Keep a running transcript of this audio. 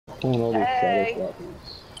Pulling all these shadow Hey.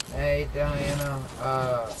 droppers. Hey, Diana.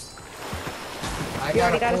 I You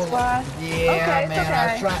already got a full. squad? Yeah, Okay, it's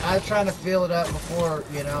man. okay. I was trying to fill it up before,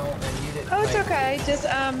 you know, and you didn't Oh, it's like. okay. Just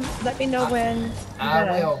let me know when you're I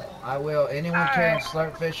done. will. I will. Anyone carrying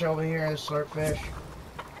Alright. slurpfish over here? Slurpfish.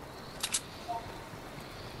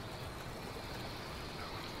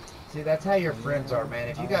 See, that's how your friends are, man.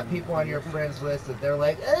 If you got people on your friends list that they're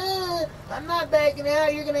like, I'm not backing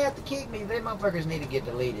out, you're gonna have to kick me. They motherfuckers need to get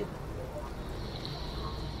deleted.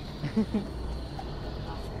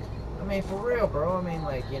 I mean, for real, bro. I mean,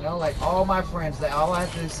 like, you know, like all my friends, they all I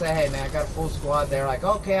have to do is say, hey, man, I got a full squad. They're like,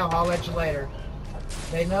 okay, I'll holler at you later.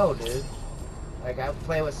 They know, dude. Like, I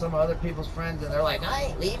play with some other people's friends, and they're like, I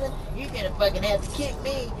ain't leaving. You're gonna fucking have to kick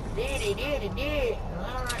me.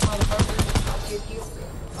 Alright, motherfucker. I'll kick you.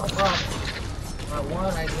 No problem. You're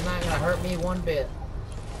not gonna hurt me one bit.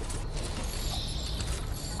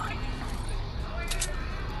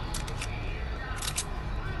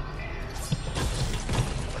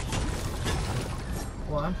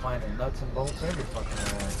 Well, I'm finding nuts and bolts every fucking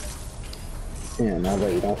way. Yeah, now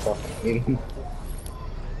that you don't fucking need them.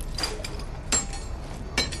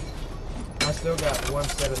 I still got one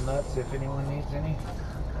set of nuts if anyone needs any.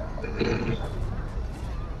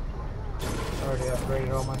 Already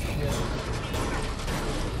upgraded all my shit.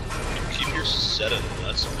 Keep your set of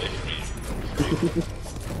nuts away from me.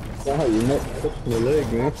 Wow, you met touched my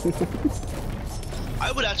leg, man.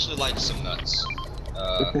 I would actually like some nuts.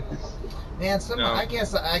 Man, no. I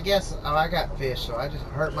guess, oh, I got fish, so I just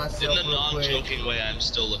hurt myself In a real quick. non-joking way, I'm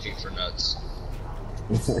still looking for nuts.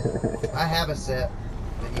 I have a set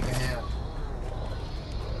that you can have.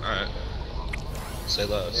 Alright. Say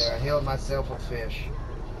less. There, I healed myself with fish.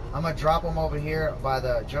 I'm gonna drop them over here by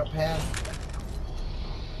the jump pad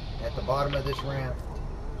at the bottom of this ramp.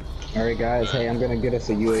 Alright guys, hey, I'm gonna get us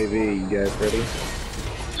a UAV. You guys ready?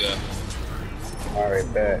 Yeah.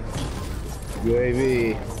 Alright, bet.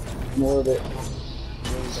 UAV. More of it.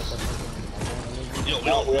 Yo, we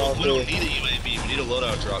don't need a UAV, we need a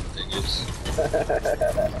loadout drop, dingus.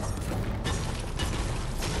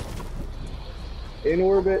 In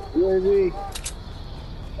orbit, UAV.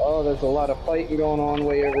 Oh, there's a lot of fighting going on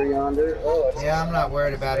way over yonder. Oh, Yeah, I'm not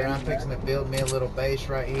worried about it. I'm fixing to build me a little base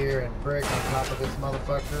right here and brick on top of this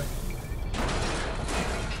motherfucker.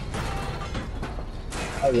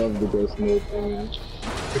 I love the ghost mode, man.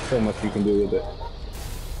 There's so much you can do with it.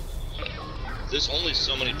 There's only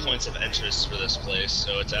so many points of interest for this place,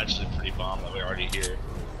 so it's actually pretty bomb that we're already here.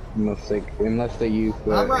 Unless they use.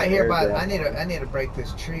 I'm right here by. I need to break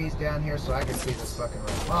this trees down here so I can see this fucking room.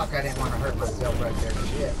 Fuck! I didn't want to hurt myself right there.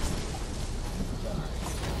 Shit.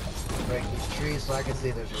 Break these trees so I can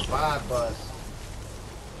see this revive bus.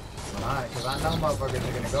 Alright, because I know motherfuckers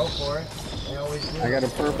are gonna go for it. They always do. I got a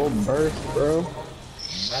purple burst, bro.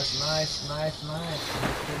 That's nice. Nice, too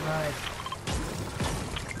nice.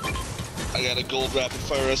 I got a gold rapid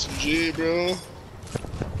fire SMG, bro.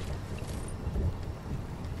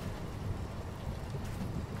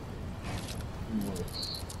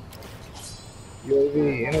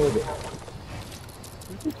 UAV in orbit.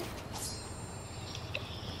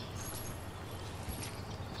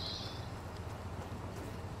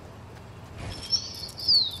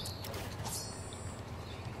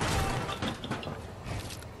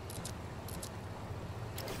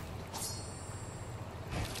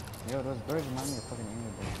 Yo, those birds remind me of fucking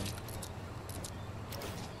Angry Birds.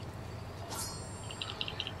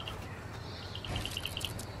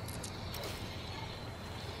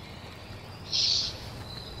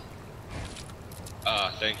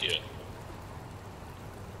 Thank you.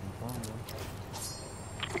 No problem, bro.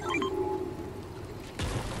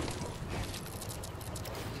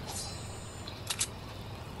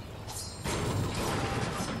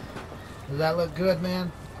 Does that look good,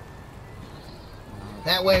 man?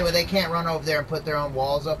 That way, where they can't run over there and put their own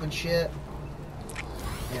walls up and shit.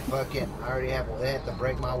 And fucking, I already have. They have to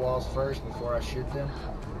break my walls first before I shoot them.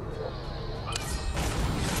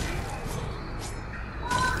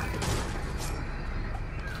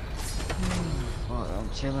 Fuck, I'm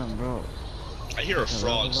chilling, bro. I hear a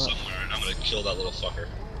frog somewhere, and I'm gonna kill that little fucker.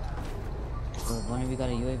 Bro, one of you got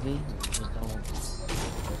a UAV? Just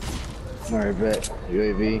don't. Alright, bet.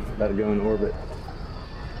 UAV, about to go in orbit.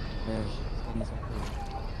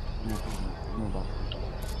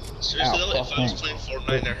 Seriously though, if I was fuck playing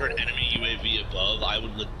Fortnite and I heard enemy UAV above, I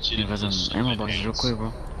would legitimately Got some ammo boxes real quick,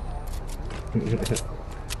 bro.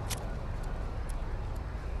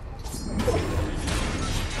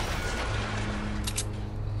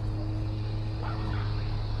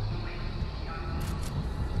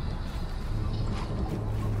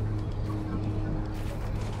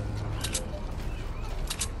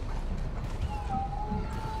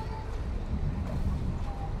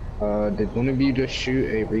 Did one of you just shoot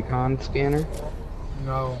a recon scanner?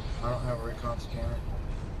 No, I don't have a recon scanner.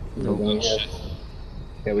 Oh shit.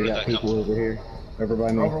 Yeah, we Where'd got that come people from? over here. Over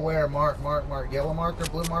by me. Over where? Mark. Yellow marker,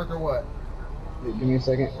 blue marker, what? Give me a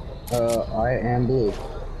second. I am blue.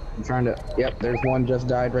 I'm trying to. Yep, there's one just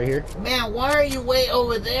died right here. Man, why are you way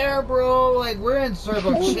over there, bro? Like, we're in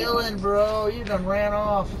circle chilling, bro. You done ran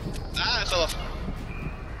off. Ah, I fell off.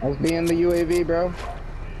 I was being the UAV, bro.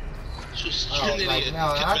 Just, Oh, you're an like, idiot.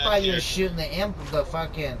 no, Get I back thought you here. were shooting the imp of the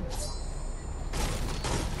fucking...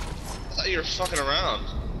 I thought you were fucking around.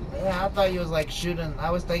 Yeah, I thought you was like shooting...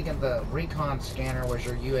 I was thinking the recon scanner was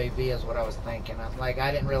your UAV is what I was thinking. I'm like,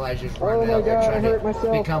 I didn't realize you was running my out there God, I trying hurt to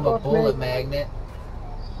myself. become a Fuck bullet me. magnet.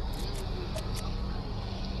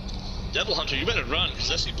 Devil Hunter, you better run,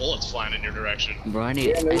 because I see bullets flying in your direction. Bro, I need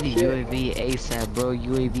Yeah, no shit. UAV ASAP, bro.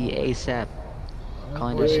 UAV ASAP.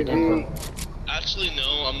 Calling that shit UAV. info. Actually,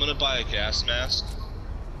 no, I'm gonna buy a gas mask.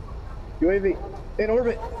 UAV in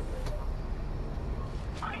orbit.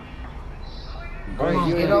 Come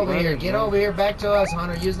on, UAV. get over here. Get over here. Back to us,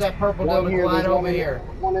 Hunter. Use that purple One deal to here, glide there's one over in- here.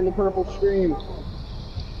 One in the purple stream.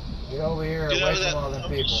 Get over here, Get away out of that from all them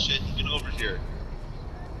fucking people. shit and get over here.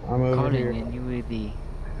 I'm over Calling here. in UAV.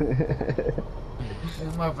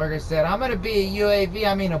 This motherfucker said, I'm gonna be a UAV,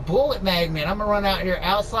 I mean a bullet magnet. I'm gonna run out here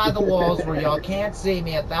outside the walls where y'all can't see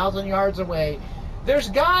me 1,000 yards away. There's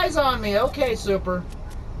guys on me. Okay, super.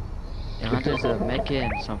 Yeah, Hunter's a medkit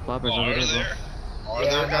and some floppers over Are there, bro. there? Are Yeah,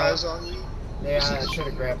 I there know. guys on you? Yeah, I should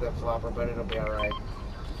have grabbed that flopper, but it'll be alright.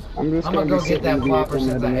 I'm just I'm gonna be go get sitting in that the flopper vehicle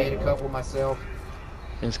since I letting ate it- a couple myself.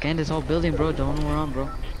 Yo, scan this whole building, bro. Don't know where I'm, bro.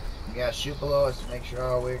 Yeah, shoot below us. Make sure,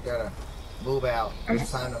 oh, we gotta move out.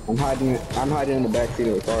 It's time to... I'm hiding in the back seat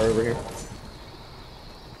of the car over here.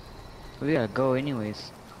 We gotta go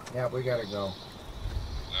anyways. Yeah, we gotta go.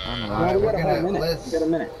 I don't know. Alright, No, we we're got a gonna- whole minute. let's- We got a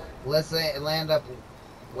minute. Let's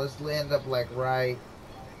land up like right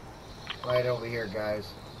over here, guys.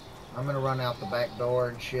 I'm gonna run out the back door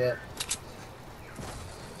and shit.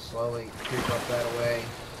 Slowly creep up that way.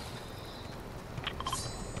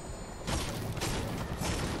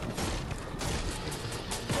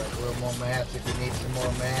 Got a little more mats if you need some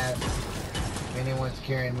more mats. If anyone's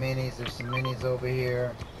carrying minis, there's some minis over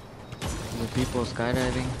here. The people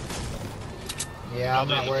skydiving. Yeah, I'm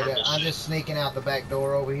Probably not in the worried. purple I'm shit. just sneaking out the back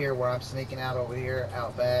door over here where I'm sneaking out over here,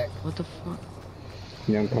 out back. What the fuck?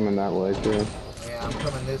 Yeah, I'm coming that way too. Yeah, I'm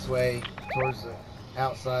coming this way towards the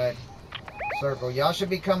outside circle. Y'all should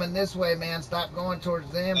be coming this way, man. Stop going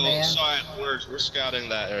towards them, Oh, man. sorry, we're scouting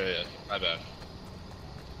that area. My bad.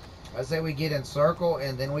 I say we get in circle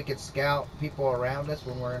and then we could scout people around us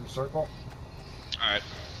when we're in circle. Alright.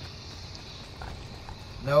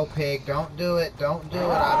 No, pig, don't do it. Don't do it.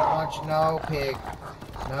 I don't want you. No, pig.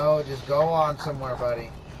 No, just go on somewhere,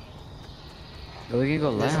 buddy. Yo, we can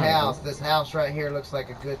go This loud. this house right here looks like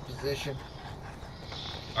a good position.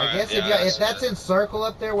 I Alright, guess yeah, if that's in circle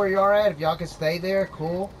up there where you are at, if y'all can stay there,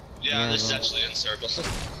 cool. Yeah, Yeah, this is bro. actually in circle.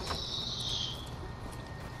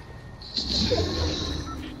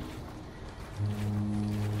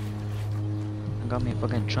 I got me a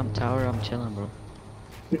fucking Trump Tower. I'm chilling, bro.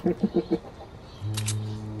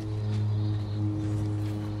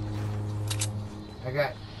 I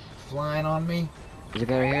got flying on me. There's a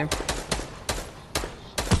guy right here.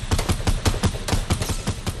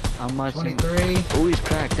 I'm watching. 23. Oh, he's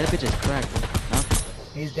cracked. That bitch is cracked. No?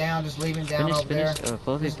 He's down. Just leave him down Finish, over there. finish.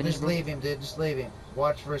 Fluffy, finish, Just bro. leave him, dude. Just leave him.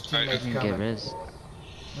 Watch for his Alright, teammates You can get coming. res.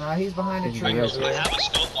 Nah, he's behind a He's tree behind over us. I there. have a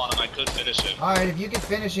scope on him, I could finish him. Alright, if you can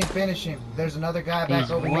finish him, finish him. There's another guy back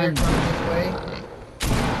He's over here one. coming this way.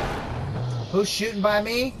 Who's shooting by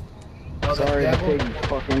me? Oh, that's Sorry, the Devil. pig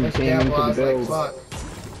fucking That's came Devil. into I the was build. like,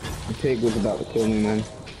 fuck. The pig was about to kill me, man.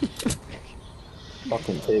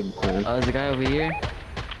 Fucking pig, man. There's a guy over here.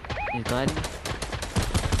 He's gliding.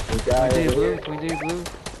 The guy Point three over blue. here. Point three blue.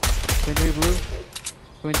 Point three blue.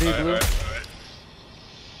 Point three blue. Alright.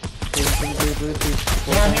 Point three blue.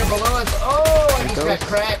 Please. Down here below us. Oh, I There just he got goes.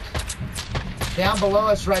 cracked. Down below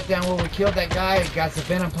us, right down where we killed that guy, he got some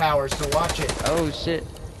venom powers, so watch it. Oh shit.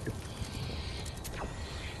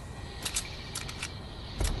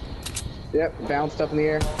 Yep, bounced up in the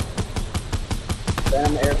air.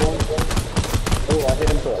 Venom airborne. Oh, I hit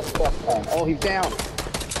him for a fuck ton. Oh, he's down.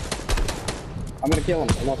 I'm gonna kill him.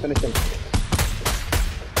 I'm gonna finish him.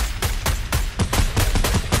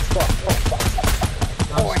 Fuck.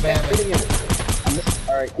 I'm Oh, I kept hitting spamming. him.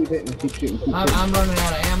 Alright, keep hitting. Keep shooting. Keep I'm shooting. running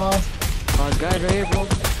out of ammo. Oh, there's guys right here, bro.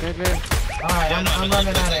 Guys right here. Alright, I'm running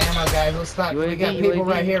out of ammo, guys. Let's stop. We UAV, got people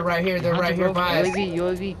UAV. right here. They're right here by us.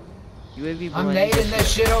 UAV. UAV, bro. I'm I need nading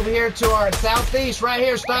this shit over here to our southeast, right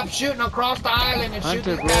here. Stop shooting across the island and shoot Hunter,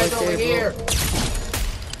 these bro, guys right over there, here.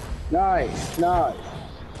 Nice, nice.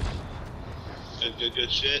 Good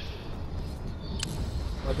shit.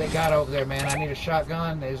 What they got over there, man? I need a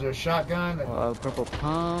shotgun. Is there a shotgun? Purple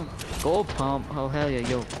pump. Gold pump. Oh, hell yeah.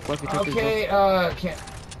 Yo, fuck me. Okay, can't.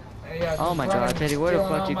 Yeah, Oh my god, Teddy, where the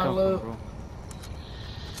fuck you come from, bro?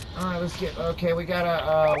 Alright, let's get. Okay, we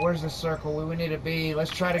gotta. Where's the circle? We need to be.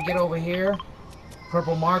 Let's try to get over here.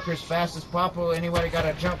 Purple markers, fast as possible. Anybody got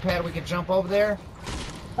a jump pad? We can jump over there.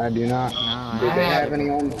 I do not. Nah, Did they have any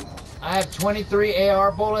on? I have 23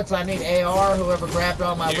 AR bullets. I need AR. Whoever grabbed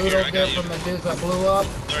all my loot over there from the dudes that blew up.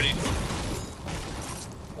 30.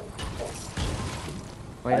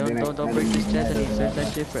 Wait, don't break this chest. I need to search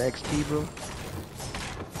that shit for XP, bro.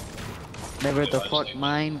 Never the fuck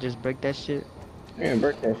mine. Just break that shit. Yeah,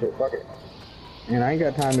 break that shit. Fuck it. Man, I ain't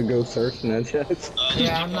got time to go search in that chest.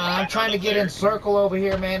 Yeah, I'm trying to get in circle over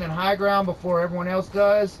here, man, in high ground before everyone else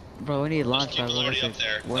does. Bro, we need a launch pad, bro.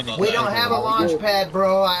 We don't have a launch pad,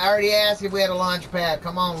 bro. I already asked if we had a launch pad.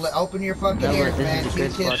 Come on, open your fucking ears, man. Keep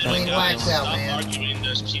kids clean lights out, man. Arguing,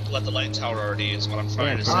 there's people at the light tower already, is what I'm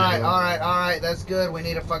trying to say. Alright, that's good. We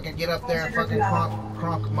need to fucking get up there in fucking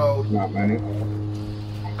crunk mode. Not many.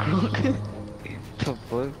 The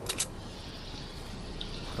fuck?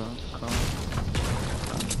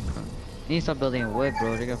 You need to stop building wood,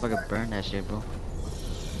 bro. They're gonna fucking burn that shit, bro.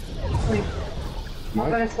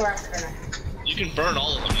 What? You can burn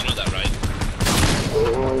all of them, you know that,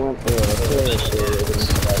 right?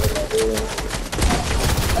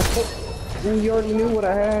 You already knew what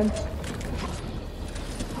I had.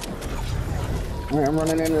 Alright, I'm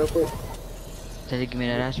running in real quick. Teddy, give me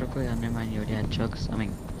that ass real quick. Oh, never mind, you already had chucks. I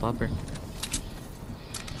mean, flopper.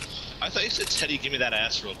 I thought you said, Teddy, give me that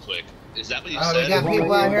ass real quick. Is that what you Oh, said? we got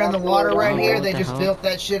people out here in the water right here. What They the just hell? built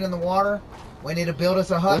that shit in the water. We need to build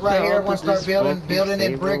us a hut What right the here. hell Everyone does start this building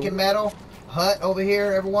fucking in brick say, and metal. Hut over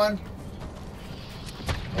here, everyone.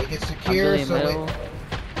 Make it secure I'm building so metal.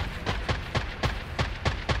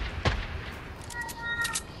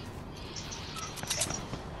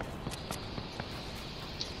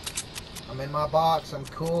 I'm in my box. I'm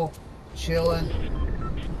cool. Chilling.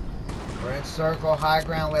 We're in circle, high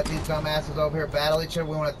ground. Let these dumbasses over here battle each other.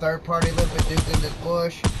 We want a third party. Look at dudes in this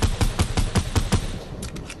bush.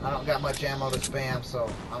 I don't got much ammo to spam, so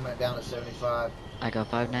I'm down to 75. I got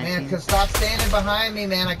 519. Man, cause stop standing behind me,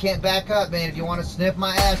 man. I can't back up, man. If you want to sniff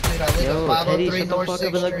my ass, dude, I live Yo, at Teddy, 503 shut the North fuck 6th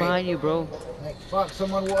up and look Street. behind you, bro. Like, fuck,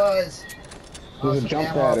 someone was. There's a Awesome jump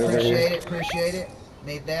ammo, pad over appreciate here. it, appreciate it.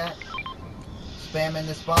 Need that. Spamming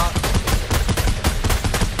this box.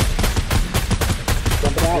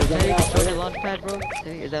 Jump it out, jump Teddy, it out. show that launch pad, bro.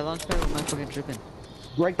 Teddy, is that launch pad or am I fucking tripping?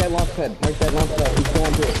 Break that launch pad. Break that launch pad. He's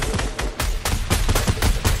going to it.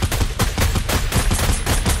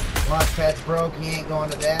 Launch pad's broke, he ain't going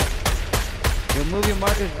to that. Yo, move your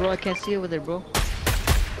markers, bro. I can't see over there, bro.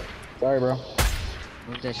 Sorry, bro.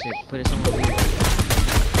 Move that shit. Put it somewhere weird.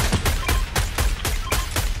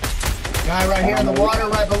 Guy right here in the water,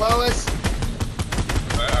 right below us.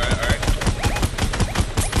 Alright.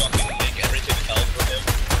 Fucking make everything hell for him.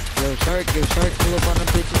 Yo, shark, pull up on them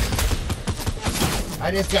bitches. I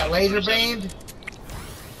just got laser beamed. hit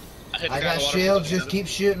the I guy in got the water. shields, just keep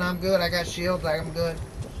shooting, I'm good. I got shields, I'm good.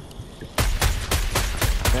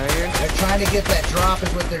 Right here. They're trying to get that drop is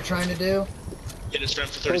what they're trying to do. Hit his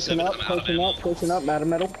strength for Pushing 37. up, I'm out of pushing ammo. up, pushing up, out of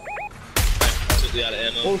metal. Completely out of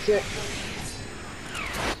ammo. Oh shit.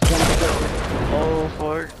 Oh,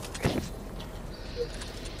 fuck.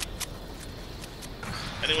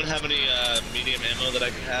 Anyone have any medium ammo that I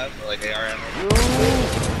can have? Or like AR ammo?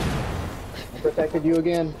 I protected you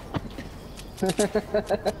again.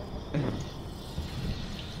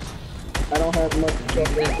 I don't have much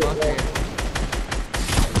stuff left.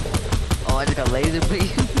 Oh, I just got laser beam.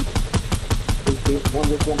 One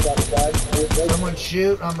just jumped out the side. Someone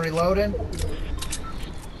shoot, I'm reloading.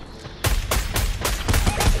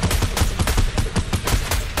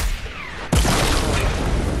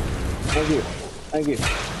 Thank you. Thank you.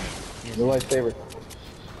 Your lifesaver.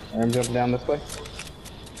 I'm jumping down this way.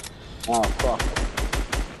 Oh, fuck.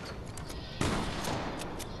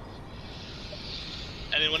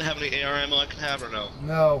 Anyone have any AR ammo I can have or no?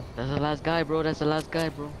 No. That's the last guy, bro. That's the last guy,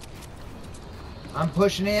 bro. I'm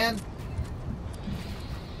pushing in.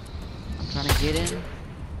 I'm trying to get in.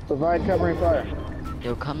 Provide covering fire.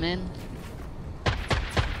 Yo, come in.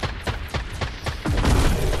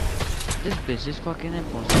 This bitch is fucking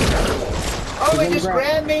impossible. Oh, he just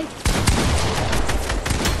grabbed me.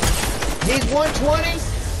 He's 120.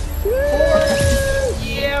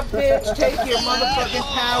 Yeah, bitch, take your motherfucking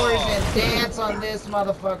powers and dance on this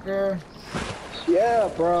motherfucker. Yeah,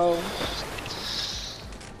 bro.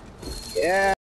 Yeah.